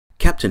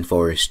Captain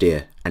Forest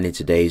here, and in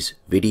today's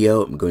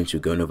video I'm going to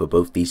be going over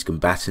both these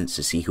combatants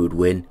to see who would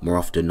win more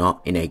often than not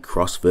in a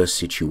cross-verse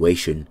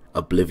situation.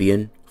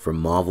 Oblivion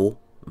from Marvel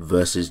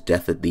versus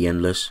Death at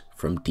Theendless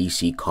from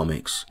DC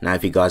Comics. Now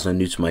if you guys are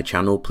new to my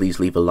channel, please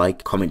leave a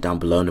like, comment down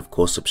below, and of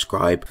course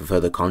subscribe for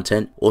further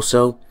content.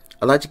 Also,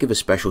 I'd like to give a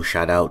special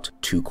shout out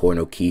to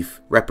Korin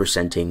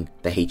representing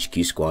the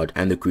HQ squad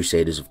and the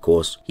Crusaders, of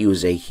course. He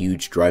was a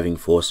huge driving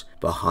force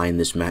behind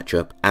this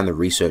matchup and the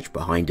research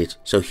behind it,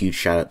 so huge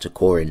shout out to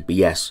Korin. But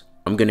yes,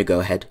 I'm going to go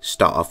ahead,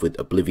 start off with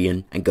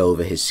Oblivion and go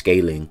over his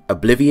scaling.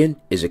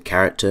 Oblivion is a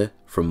character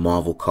from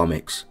Marvel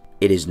Comics.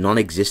 It is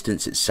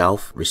non-existence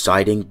itself,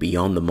 residing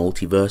beyond the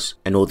multiverse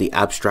and all the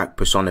abstract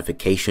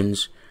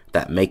personifications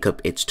that make up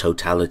its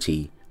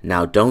totality.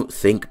 Now don't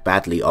think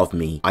badly of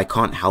me, I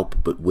can't help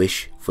but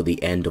wish for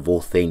the end of all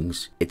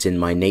things. It's in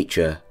my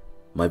nature,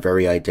 my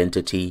very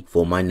identity,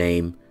 for my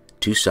name,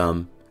 to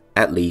some,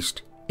 at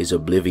least, is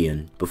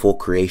Oblivion. Before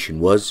creation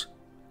was,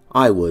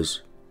 I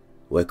was.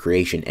 Where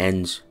creation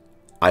ends,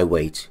 I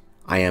wait.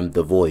 I am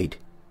the void.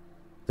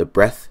 The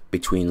breath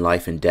between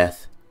life and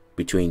death,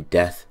 between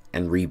death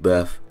and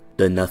rebirth,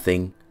 the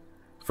nothing,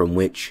 from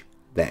which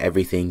the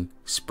everything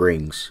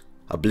springs.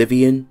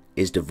 Oblivion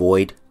is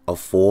devoid of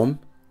form,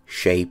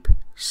 shape,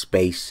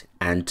 space,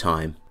 and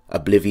time.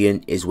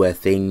 Oblivion is where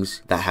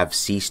things that have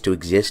ceased to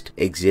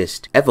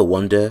exist. Ever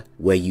wonder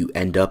where you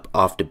end up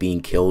after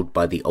being killed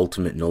by the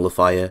ultimate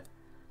nullifier?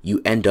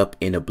 You end up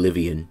in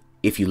Oblivion.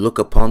 If you look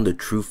upon the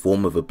true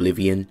form of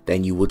Oblivion,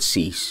 then you would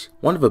cease.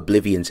 One of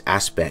Oblivion's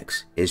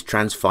aspects is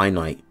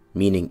transfinite,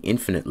 meaning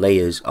infinite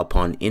layers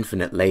upon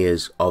infinite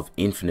layers of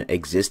infinite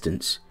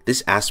existence.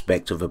 This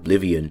aspect of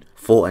Oblivion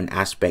fought an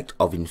aspect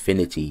of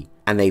infinity,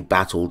 and they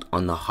battled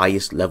on the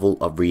highest level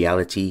of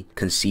reality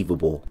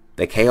conceivable.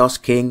 The Chaos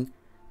King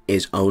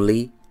is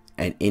only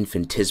an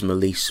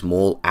infinitesimally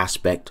small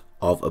aspect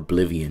of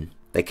Oblivion.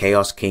 The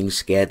Chaos King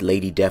scared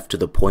Lady Death to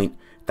the point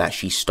that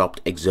she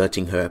stopped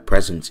exerting her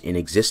presence in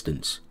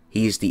existence.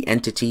 He is the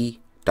entity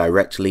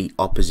directly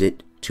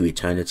opposite to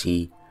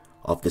eternity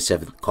of the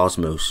seventh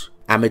cosmos.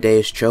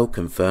 Amadeus Cho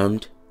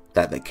confirmed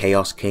that the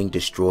Chaos King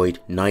destroyed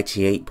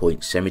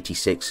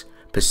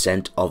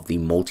 98.76% of the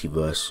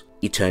multiverse.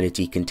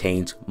 Eternity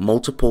contains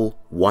multiple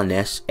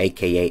 1S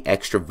aka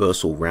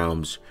extraversal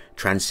realms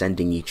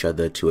transcending each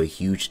other to a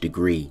huge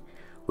degree,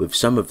 with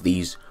some of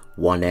these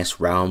 1S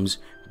realms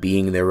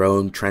being their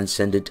own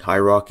transcendent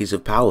hierarchies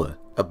of power.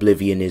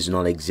 Oblivion is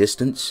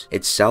non-existence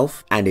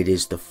itself, and it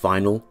is the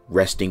final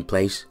resting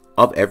place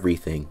of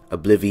everything.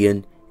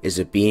 Oblivion is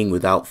a being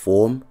without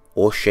form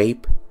or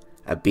shape,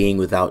 a being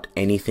without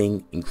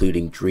anything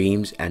including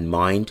dreams and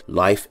mind,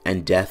 life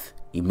and death,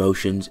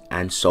 emotions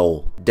and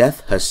soul.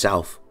 Death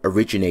herself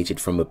originated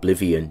from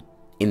Oblivion.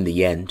 In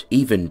the end,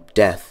 even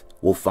death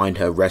will find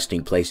her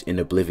resting place in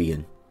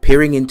Oblivion.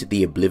 Peering into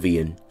the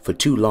Oblivion for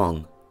too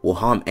long will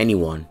harm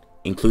anyone,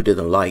 including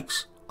the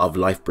likes of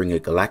Lifebringer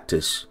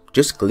Galactus.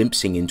 Just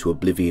glimpsing into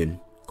Oblivion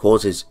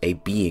causes a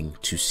being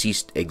to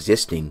cease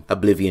existing.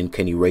 Oblivion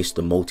can erase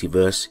the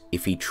multiverse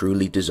if he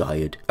truly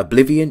desired.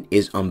 Oblivion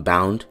is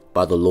unbound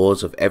by the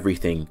laws of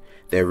everything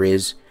there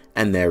is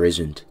and there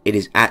isn't. It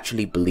is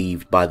actually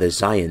believed by the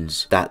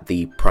Zions that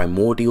the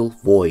primordial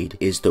void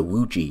is the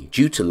Wuji.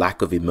 Due to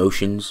lack of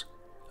emotions,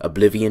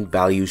 Oblivion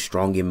values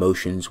strong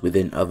emotions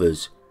within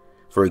others.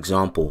 For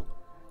example,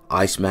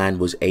 Iceman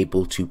was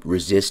able to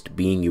resist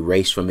being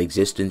erased from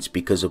existence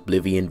because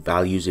Oblivion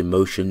values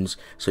emotions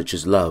such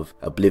as love.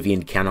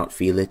 Oblivion cannot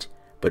feel it,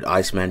 but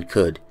Iceman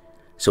could,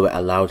 so it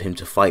allowed him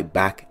to fight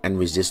back and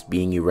resist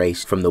being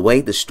erased. From the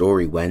way the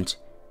story went,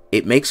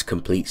 it makes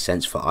complete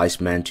sense for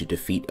Iceman to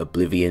defeat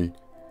Oblivion.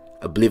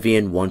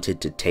 Oblivion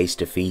wanted to taste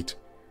defeat,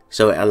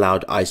 so it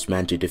allowed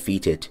Iceman to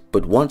defeat it.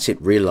 But once it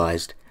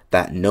realized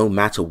that no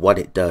matter what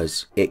it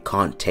does, it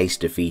can't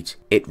taste defeat,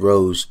 it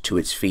rose to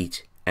its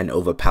feet and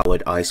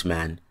overpowered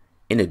Iceman.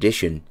 In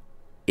addition,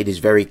 it is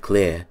very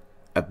clear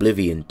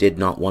Oblivion did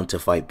not want to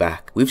fight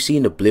back. We've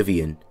seen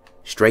Oblivion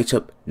straight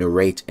up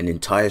narrate an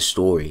entire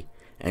story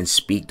and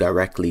speak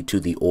directly to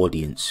the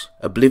audience.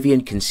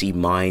 Oblivion can see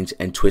minds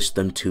and twist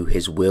them to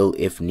his will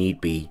if need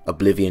be.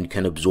 Oblivion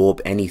can absorb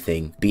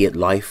anything, be it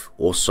life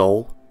or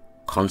soul,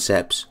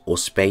 concepts or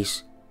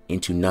space,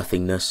 into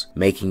nothingness,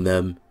 making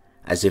them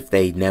as if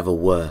they never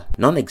were.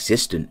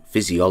 Non-existent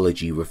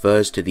physiology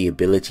refers to the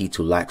ability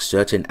to lack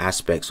certain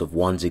aspects of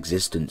one's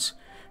existence,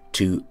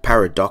 to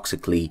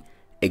paradoxically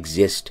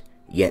exist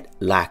yet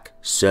lack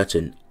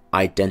certain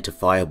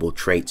identifiable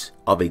traits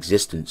of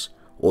existence,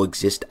 or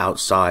exist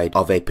outside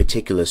of a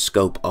particular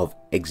scope of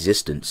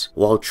existence.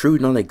 While true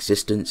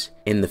non-existence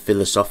in the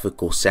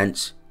philosophical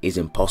sense is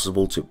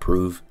impossible to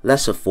prove,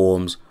 lesser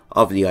forms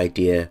of the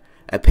idea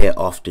appear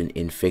often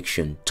in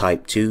fiction.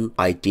 Type 2,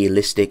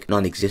 idealistic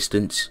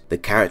non-existence. The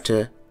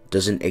character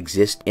doesn't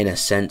exist in a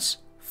sense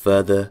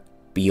further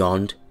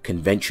beyond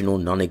conventional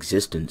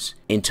non-existence.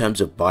 In terms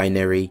of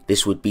binary,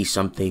 this would be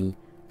something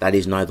that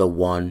is neither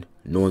 1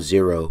 nor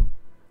 0,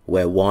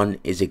 where 1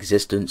 is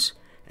existence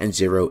and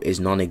 0 is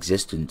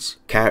non-existence.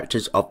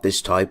 Characters of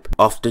this type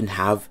often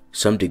have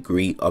some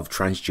degree of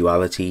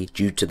transduality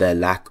due to their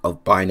lack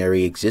of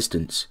binary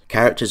existence.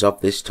 Characters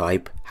of this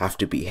type have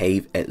to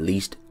behave at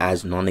least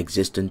as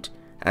non-existent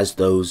as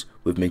those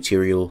with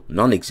material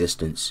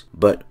non-existence,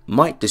 but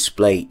might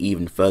display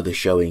even further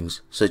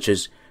showings such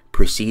as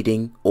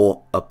preceding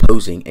or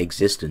opposing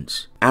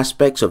existence.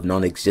 Aspects of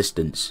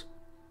non-existence.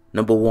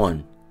 Number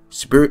 1.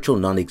 Spiritual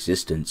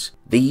non-existence.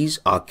 These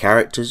are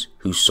characters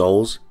whose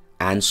souls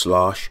and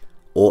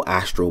 / or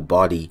astral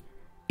body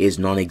is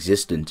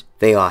non-existent.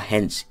 They are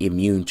hence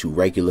immune to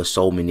regular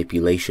soul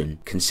manipulation.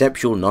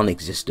 Conceptual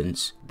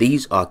non-existence.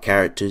 These are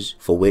characters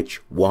for which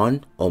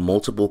one or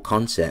multiple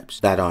concepts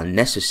that are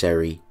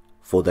necessary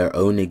for their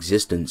own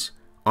existence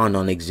are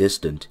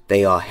non-existent.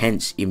 They are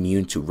hence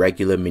immune to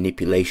regular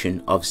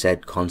manipulation of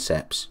said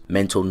concepts.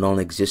 Mental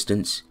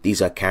non-existence.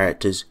 These are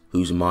characters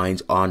whose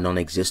minds are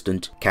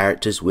non-existent.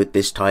 Characters with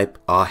this type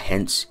are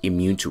hence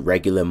immune to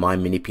regular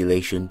mind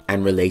manipulation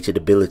and related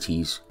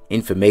abilities.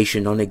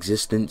 Information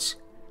non-existence.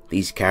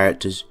 These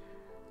characters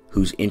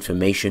whose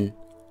information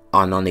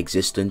are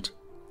non-existent.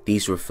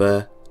 These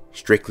refer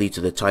strictly to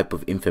the type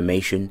of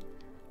information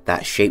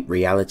that shape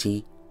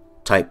reality.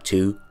 Type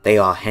 2. They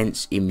are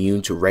hence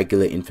immune to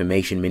regular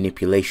information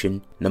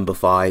manipulation. Number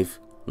 5.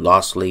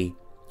 Lastly,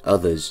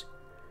 others.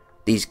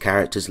 These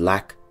characters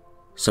lack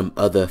some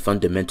other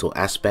fundamental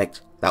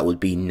aspect that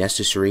would be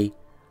necessary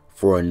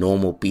for a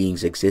normal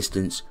being's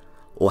existence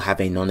or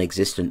have a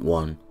non-existent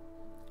one.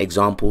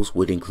 Examples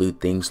would include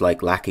things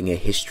like lacking a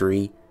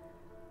history.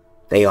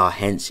 They are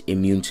hence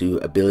immune to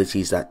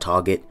abilities that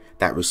target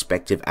that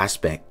respective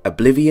aspect.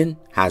 Oblivion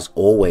has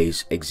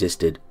always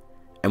existed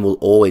and will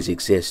always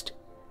exist,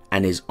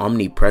 and is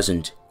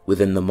omnipresent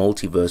within the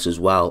multiverse as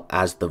well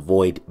as the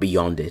void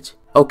beyond it.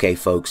 Okay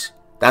folks,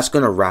 that's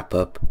gonna wrap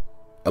up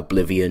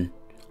Oblivion.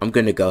 I'm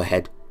gonna go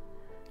ahead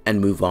and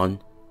move on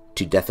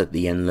to Death of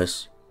the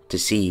Endless to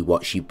see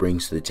what she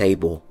brings to the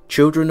table.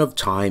 Children of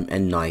time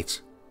and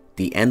night,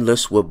 the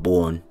Endless were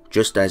born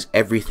just as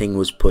everything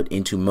was put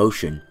into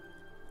motion.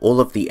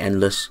 All of the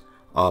Endless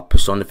are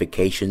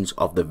personifications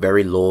of the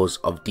very laws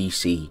of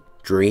DC: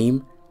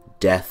 dream,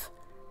 death,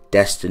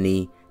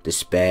 destiny,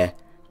 despair,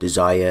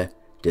 desire,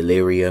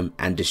 delirium,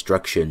 and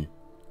destruction.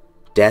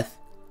 Death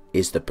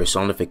is the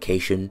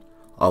personification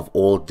of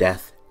all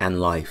death and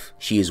life.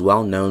 She is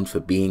well known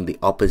for being the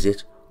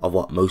opposite of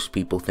what most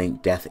people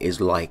think death is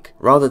like.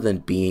 Rather than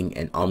being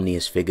an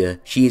ominous figure,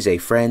 she is a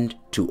friend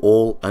to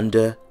all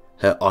under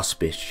her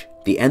auspice.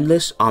 The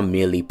Endless are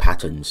merely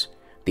patterns.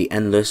 The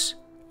Endless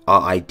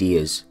are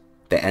ideas.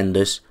 The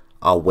Endless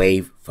are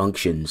wave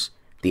functions.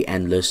 The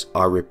Endless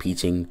are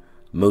repeating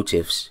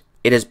motifs.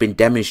 It has been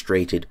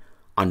demonstrated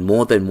on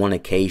more than one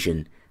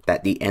occasion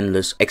that the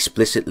Endless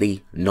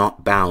explicitly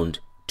not bound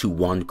to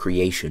one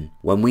creation.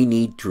 When we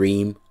need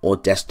dream or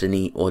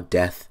destiny or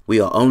death, we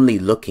are only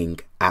looking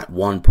at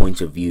one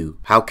point of view.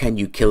 How can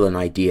you kill an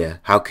idea?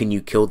 How can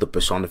you kill the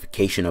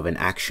personification of an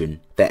action?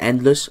 The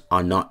Endless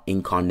are not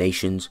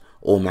incarnations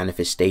or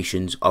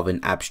manifestations of an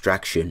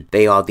abstraction.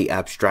 They are the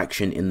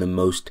abstraction in the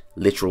most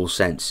literal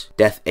sense.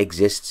 Death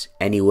exists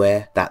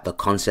anywhere that the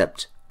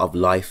concept of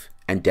life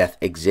and death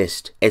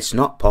exist. It's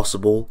not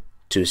possible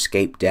to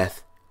escape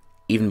death,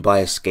 even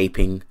by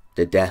escaping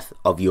the death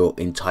of your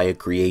entire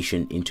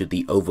creation into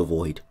the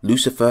overvoid.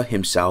 Lucifer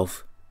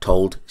himself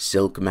told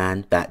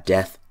Silkman that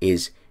death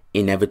is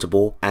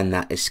inevitable and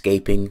that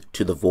escaping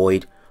to the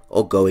void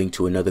or going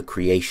to another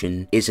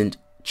creation isn't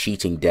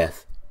cheating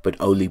death, but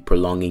only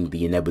prolonging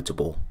the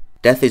inevitable.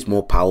 Death is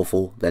more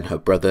powerful than her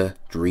brother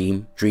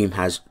Dream. Dream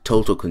has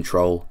total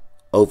control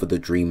over the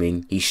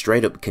dreaming. He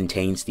straight up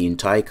contains the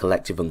entire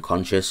collective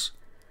unconscious.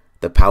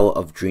 The power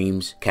of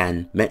dreams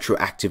can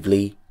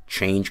retroactively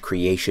change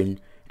creation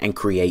and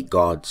create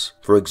gods.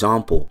 For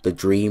example, the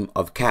Dream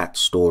of Cat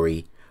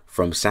story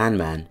from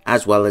Sandman,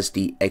 as well as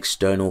the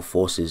external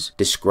forces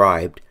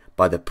described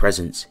by the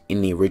presence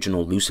in the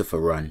original Lucifer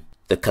run.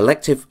 The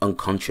collective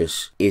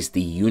unconscious is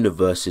the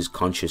universe's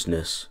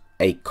consciousness,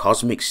 a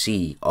cosmic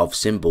sea of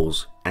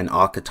symbols and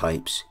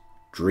archetypes,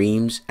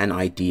 dreams and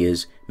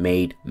ideas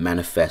made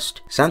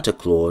manifest. Santa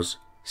Claus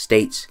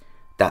states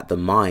that the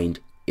mind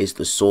is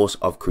the source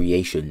of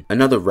creation,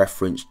 another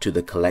reference to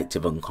the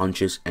collective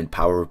unconscious and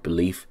power of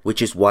belief,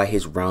 which is why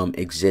his realm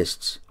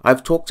exists.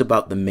 I've talked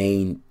about the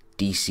main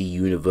DC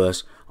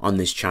universe on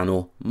this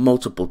channel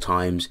multiple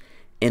times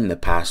in the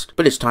past,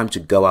 but it's time to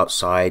go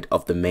outside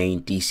of the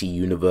main DC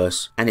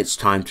universe and it's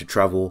time to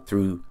travel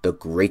through the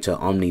greater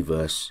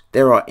omniverse.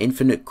 There are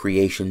infinite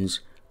creations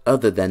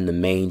other than the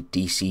main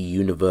DC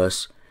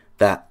universe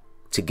that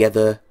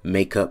together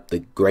make up the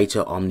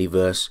greater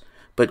omniverse,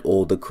 but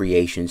all the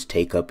creations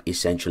take up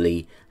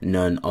essentially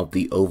none of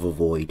the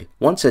overvoid.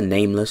 Once a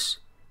nameless,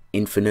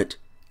 infinite,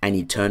 and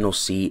eternal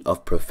sea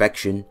of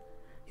perfection,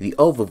 the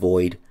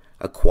overvoid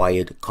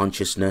acquired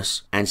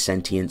consciousness and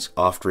sentience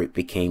after it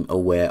became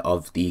aware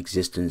of the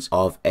existence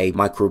of a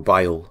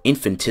microbial,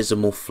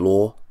 infinitesimal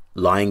flaw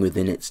lying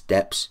within its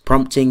depths,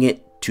 prompting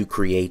it to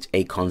create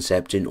a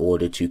concept in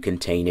order to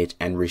contain it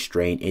and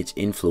restrain its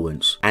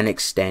influence, and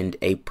extend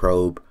a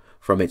probe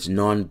from its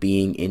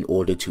non-being in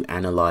order to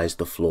analyze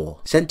the flaw.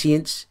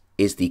 Sentience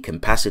is the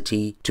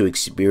capacity to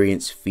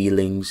experience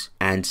feelings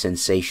and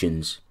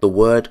sensations. The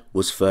word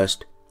was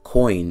first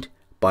coined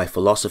by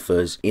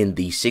philosophers in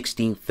the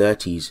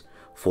 1630s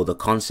for the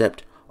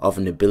concept of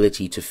an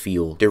ability to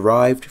feel,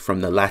 derived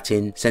from the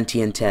Latin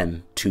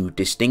sentientem, to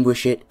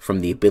distinguish it from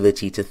the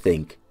ability to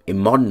think. In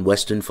modern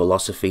Western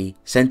philosophy,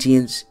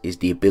 sentience is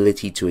the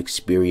ability to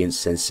experience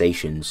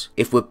sensations.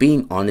 If we're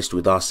being honest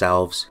with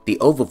ourselves, the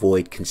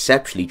overvoid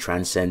conceptually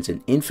transcends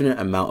an infinite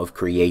amount of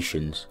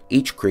creations.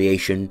 Each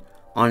creation,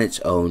 on its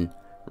own,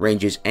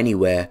 ranges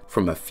anywhere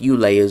from a few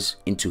layers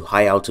into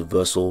high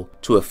outerversal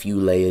to a few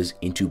layers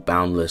into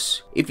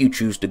boundless. If you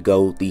choose to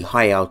go the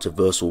high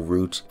outerversal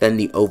route, then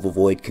the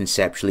overvoid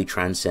conceptually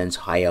transcends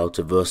high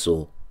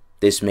outerversal.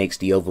 This makes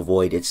the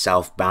overvoid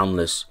itself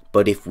boundless,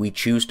 but if we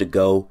choose to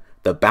go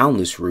the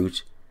boundless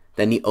route,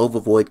 then the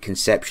overvoid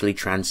conceptually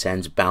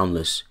transcends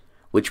boundless,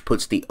 which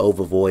puts the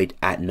overvoid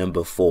at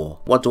number 4.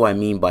 What do I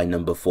mean by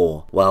number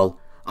 4? Well,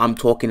 I'm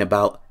talking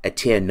about a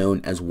tier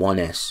known as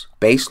 1S.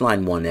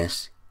 Baseline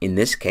 1S, in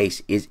this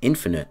case, is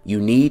infinite. You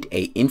need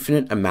an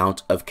infinite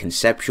amount of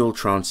conceptual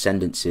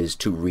transcendences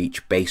to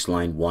reach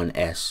baseline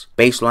 1S.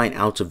 Baseline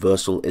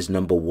outerversal is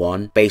number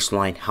 1,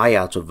 baseline high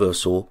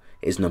outerversal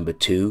is number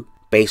 2,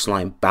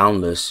 baseline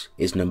boundless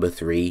is number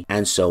 3,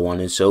 and so on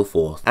and so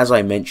forth. As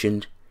I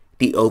mentioned,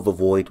 the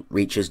overvoid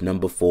reaches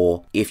number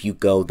 4 if you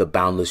go the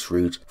boundless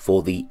route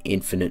for the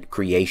infinite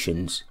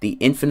creations. The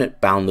infinite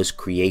boundless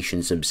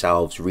creations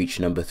themselves reach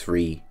number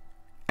 3,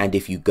 and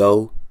if you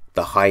go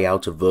the high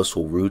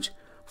outerversal route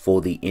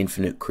for the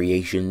infinite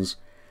creations,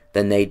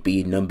 then they'd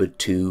be number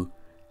 2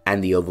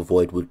 and the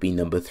overvoid would be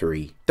number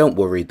 3. Don't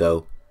worry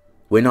though,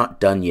 we're not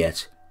done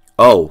yet.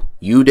 Oh,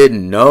 you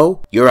didn't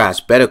know? Your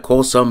ass better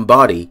call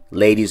somebody.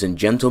 Ladies and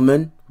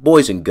gentlemen,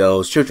 boys and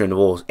girls, children of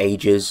all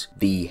ages,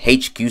 the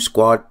HQ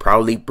squad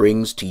proudly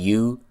brings to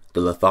you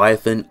the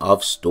Leviathan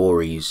of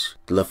Stories.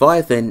 The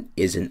Leviathan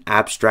is an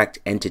abstract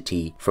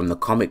entity from the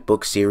comic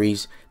book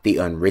series The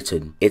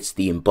Unwritten. It's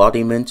the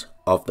embodiment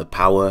of the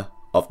power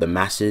of the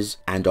masses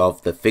and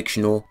of the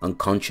fictional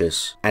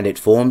unconscious, and it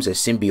forms a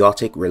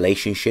symbiotic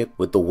relationship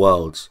with the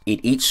worlds. It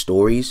eats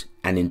stories,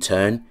 and in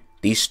turn,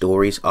 these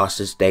stories are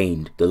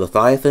sustained. The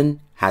Leviathan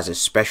has a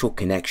special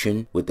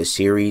connection with the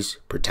series'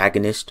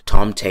 protagonist,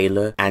 Tom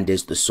Taylor, and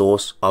is the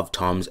source of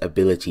Tom's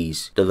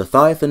abilities. The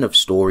Leviathan of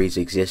Stories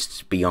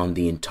exists beyond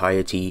the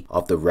entirety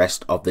of the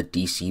rest of the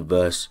DC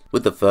verse,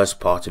 with the first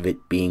part of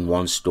it being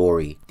one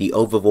story, the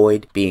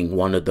Overvoid being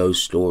one of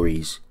those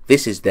stories.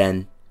 This is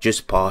then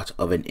just part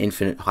of an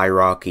infinite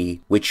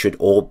hierarchy, which should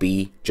all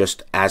be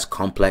just as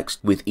complex,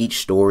 with each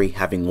story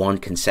having one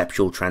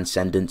conceptual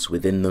transcendence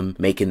within them,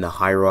 making the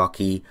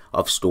hierarchy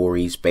of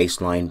stories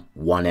baseline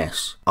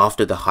 1S.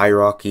 After the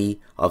hierarchy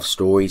of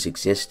stories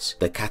exists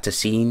the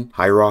Catacene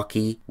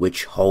hierarchy,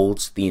 which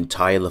holds the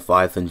entire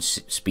Leviathan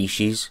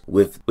species,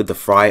 with the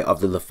fry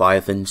of the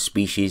Leviathan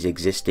species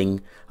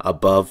existing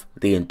above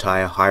the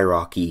entire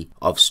hierarchy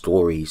of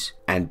stories,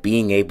 and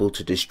being able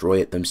to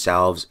destroy it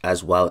themselves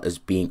as well as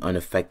being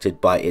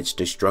unaffected by its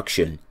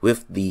destruction,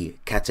 with the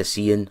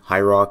Catacene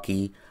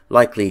hierarchy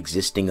likely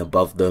existing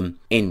above them,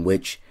 in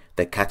which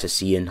the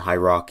Catacene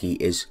hierarchy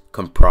is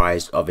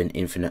comprised of an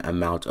infinite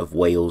amount of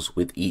whales,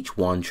 with each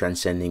one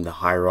transcending the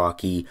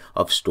hierarchy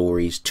of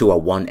stories to a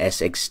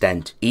 1S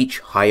extent, each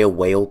higher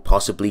whale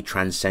possibly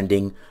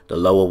transcending the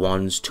lower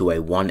ones to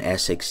a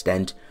 1S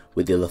extent,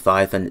 with the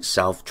Leviathan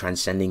itself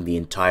transcending the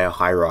entire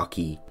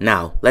hierarchy.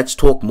 Now, let's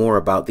talk more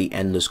about the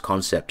Endless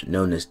concept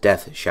known as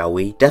Death, shall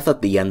we? Death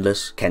of the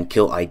Endless can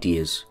kill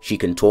ideas. She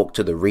can talk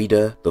to the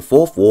reader. The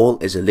fourth wall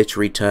is a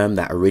literary term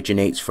that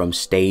originates from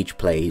stage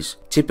plays.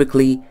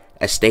 Typically,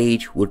 a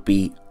stage would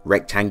be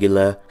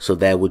rectangular, so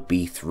there would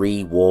be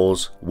 3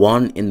 walls,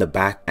 1 in the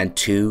back and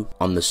 2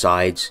 on the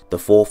sides. The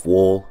fourth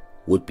wall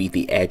would be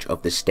the edge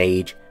of the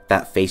stage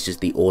that faces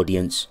the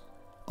audience.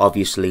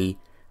 Obviously,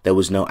 there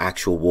was no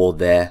actual wall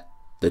there.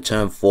 The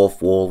term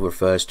fourth wall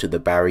refers to the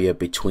barrier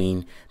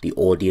between the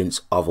audience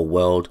of a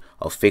world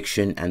of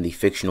fiction and the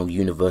fictional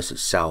universe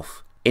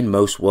itself. In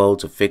most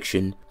worlds of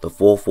fiction, the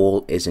fourth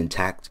wall is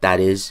intact.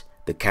 That is,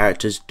 the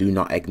characters do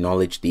not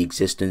acknowledge the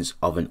existence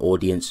of an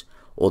audience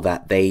or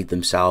that they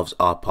themselves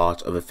are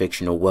part of a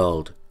fictional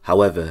world.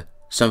 However,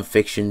 some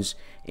fictions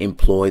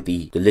employ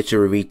the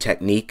literary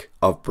technique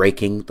of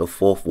breaking the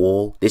fourth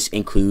wall. This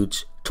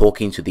includes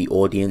talking to the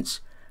audience,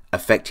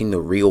 affecting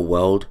the real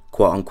world,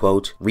 quote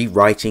unquote,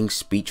 rewriting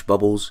speech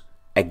bubbles,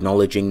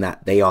 acknowledging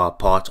that they are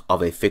part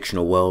of a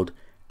fictional world,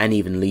 and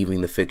even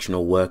leaving the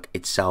fictional work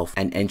itself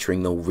and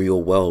entering the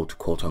real world,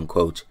 quote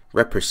unquote,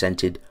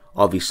 represented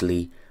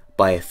obviously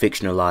by a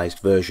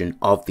fictionalized version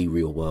of the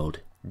real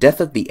world. Death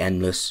of the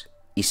Endless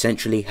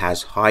essentially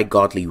has high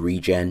godly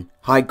regen.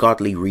 High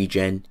godly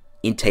regen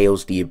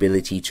entails the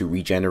ability to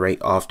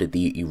regenerate after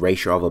the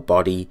erasure of a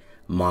body,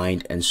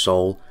 mind, and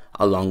soul,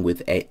 along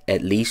with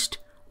at least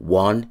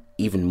 1,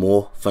 even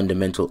more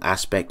fundamental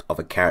aspect of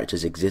a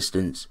character's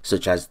existence,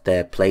 such as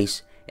their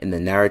place in the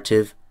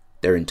narrative,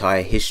 their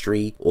entire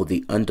history, or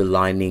the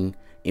underlining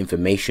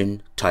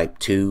information type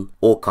 2,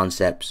 or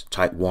concepts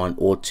type 1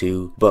 or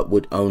 2, but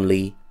would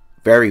only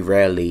very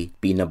rarely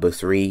be number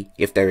 3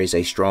 if there is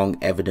a strong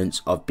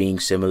evidence of being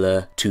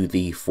similar to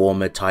the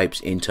former types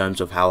in terms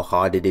of how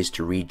hard it is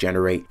to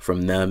regenerate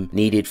from them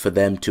needed for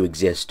them to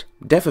exist.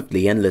 Death of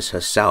the Endless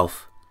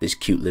herself, this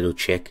cute little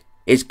chick,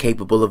 is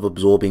capable of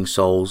absorbing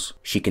souls.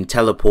 She can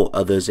teleport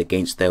others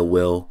against their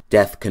will.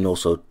 Death can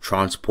also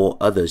transport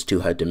others to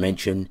her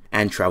dimension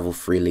and travel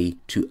freely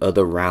to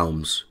other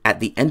realms. At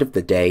the end of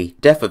the day,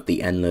 Death of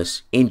the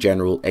Endless in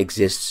general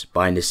exists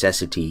by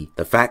necessity.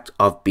 The fact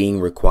of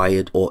being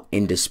required or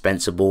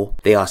indispensable,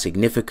 they are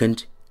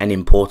significant and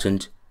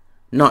important,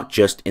 not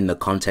just in the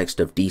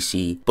context of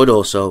DC, but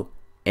also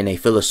in a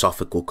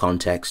philosophical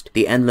context.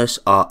 The Endless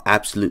are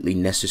absolutely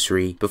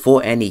necessary.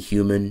 Before any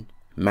human,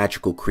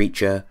 magical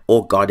creature,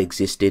 or god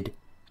existed,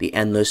 the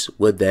Endless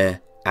were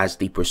there as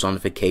the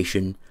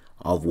personification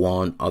of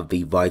one of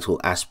the vital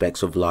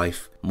aspects of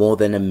life, more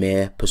than a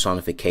mere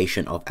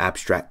personification of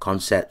abstract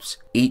concepts.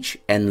 Each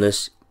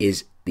Endless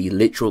is the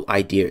literal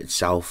idea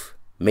itself,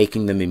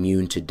 making them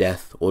immune to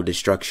death or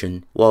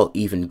destruction. While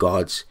even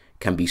gods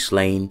can be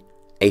slain,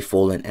 a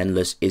fallen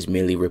Endless is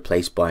merely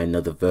replaced by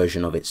another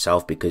version of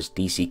itself because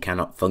DC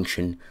cannot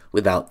function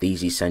without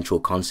these essential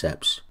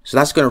concepts. So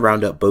that's going to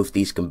round up both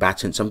these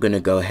combatants. I'm going to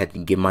go ahead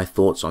and give my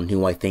thoughts on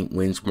who I think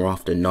wins more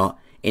often than not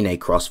in a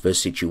cross-verse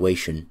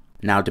situation.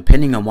 Now,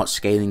 depending on what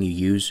scaling you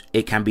use,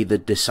 it can be the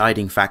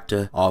deciding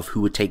factor of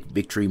who would take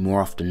victory more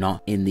often than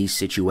not in these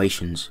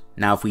situations.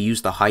 Now, if we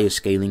use the higher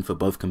scaling for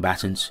both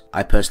combatants,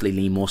 I personally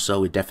lean more so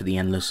with Death of the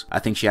Endless. I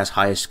think she has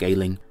higher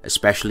scaling,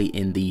 especially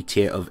in the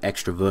tier of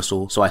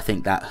extraversal, so I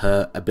think that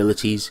her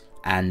abilities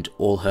and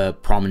all her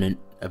prominent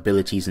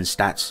abilities and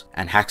stats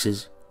and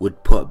hexes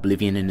would put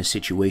Oblivion in a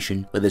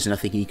situation where there's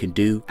nothing he can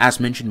do. As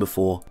mentioned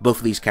before, both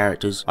of these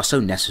characters are so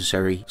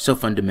necessary, so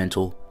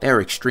fundamental. They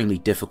are extremely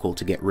difficult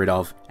to get rid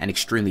of and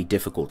extremely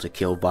difficult to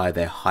kill via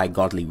their high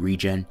godly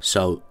regen.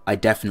 So I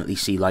definitely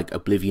see like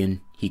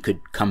Oblivion, he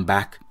could come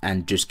back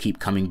and just keep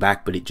coming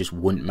back, but it just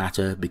wouldn't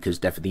matter because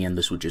Death of the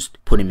Endless would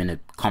just put him in a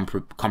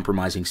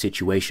compromising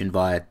situation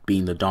via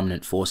being the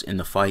dominant force in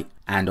the fight.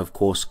 And of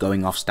course,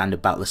 going off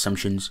standard battle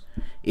assumptions,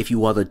 if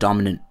you are the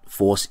dominant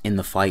force in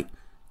the fight,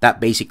 that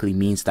basically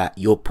means that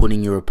you're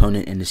putting your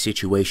opponent in a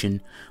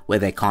situation where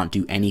they can't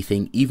do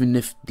anything, even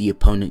if the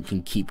opponent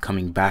can keep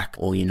coming back,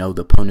 or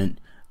the opponent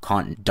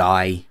can't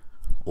die,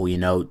 or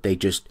they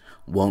just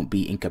won't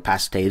be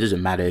incapacitated. It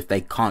doesn't matter if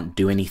they can't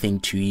do anything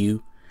to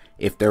you.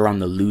 If they're on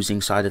the losing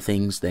side of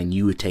things, then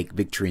you would take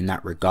victory in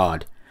that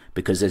regard,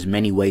 because there's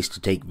many ways to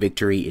take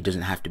victory. It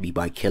doesn't have to be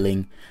by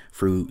killing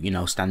through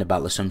standard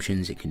battle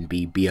assumptions. It can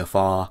be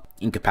BFR,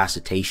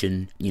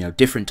 incapacitation,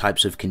 different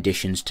types of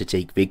conditions to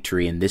take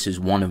victory, and this is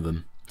one of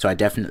them. So I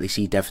definitely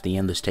see Death of the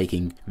Endless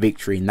taking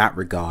victory in that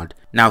regard.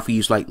 Now, if we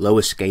use like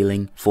lower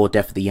scaling for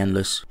Death of the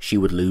Endless, she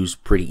would lose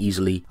pretty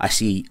easily. I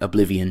see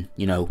Oblivion,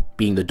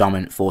 being the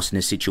dominant force in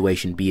this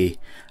situation, be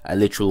a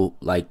literal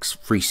like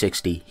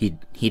 360.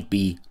 He'd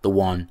be the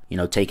one,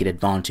 taking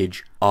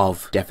advantage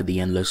of Death of the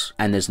Endless,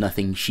 and there's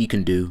nothing she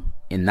can do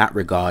in that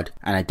regard.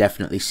 And I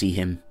definitely see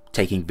him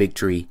taking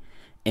victory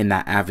in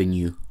that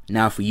avenue.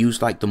 Now, if we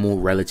use like the more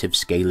relative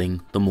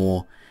scaling, the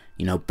more,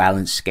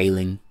 balanced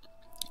scaling,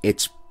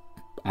 it's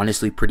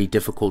honestly pretty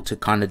difficult to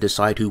kind of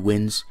decide who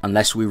wins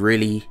unless we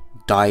really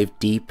dive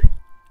deep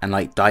and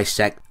like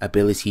dissect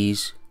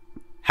abilities,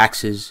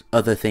 hexes,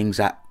 other things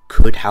that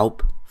could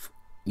help,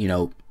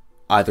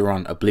 either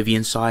on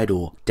Oblivion side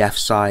or Death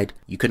side.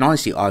 You can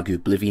honestly argue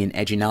Oblivion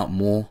edging out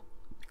more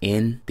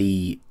in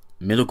the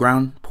middle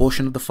ground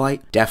portion of the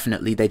fight.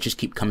 Definitely, they just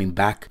keep coming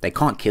back. They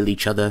can't kill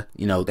each other,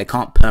 they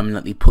can't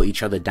permanently put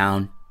each other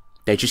down.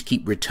 They just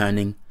keep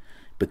returning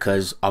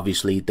because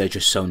obviously they're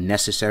just so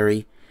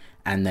necessary,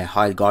 and their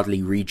high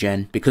godly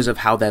regen, because of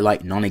how they're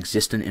like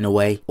non-existent in a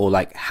way, or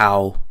like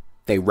how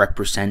they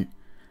represent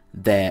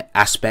their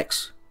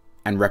aspects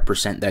and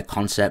represent their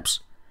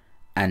concepts,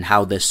 and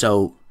how they're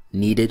so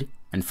needed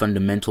and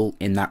fundamental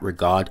in that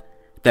regard.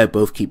 They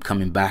both keep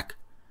coming back,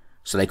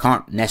 so they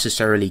can't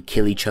necessarily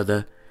kill each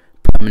other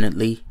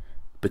permanently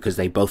because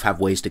they both have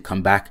ways to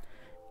come back,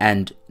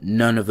 and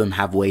none of them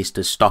have ways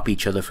to stop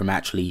each other from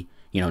actually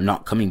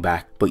not coming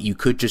back. But you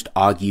could just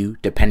argue,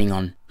 depending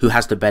on who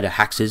has the better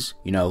hexes,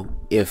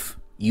 if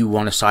you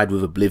want to side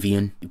with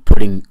Oblivion,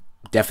 putting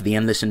Death of the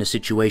Endless in a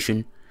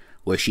situation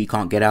where she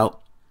can't get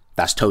out,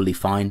 that's totally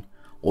fine.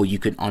 Or you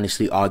could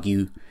honestly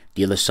argue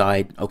the other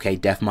side, okay,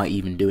 Death might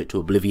even do it to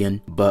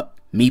Oblivion. But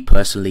me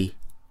personally,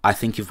 I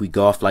think if we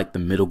go off like the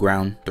middle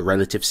ground, the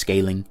relative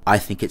scaling, I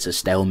think it's a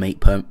stalemate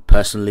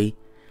personally.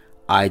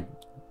 I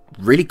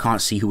really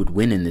can't see who would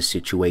win in this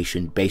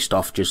situation based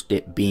off just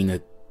it being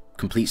a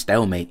complete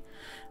stalemate.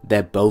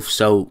 They're both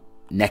so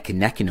neck and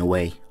neck in a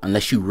way,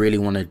 unless you really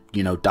want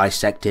to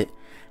dissect it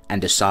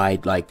and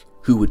decide like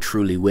who would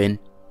truly win.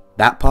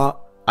 That part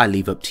I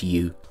leave up to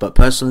you. But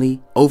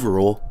personally,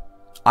 overall,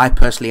 I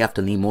personally have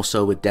to lean more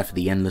so with Death of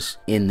the Endless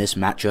in this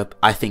matchup.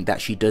 I think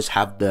that she does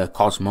have the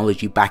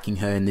cosmology backing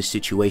her in this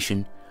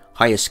situation,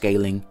 higher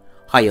scaling,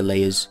 higher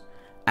layers,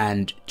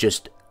 and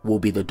just will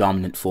be the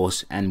dominant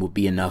force and will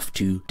be enough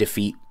to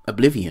defeat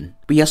Oblivion.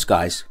 But yes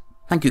guys,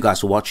 thank you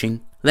guys for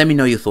watching. Let me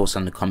know your thoughts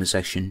in the comment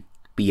section.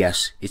 But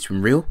yes, it's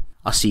been real.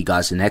 I'll see you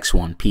guys in the next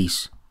one.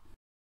 Peace.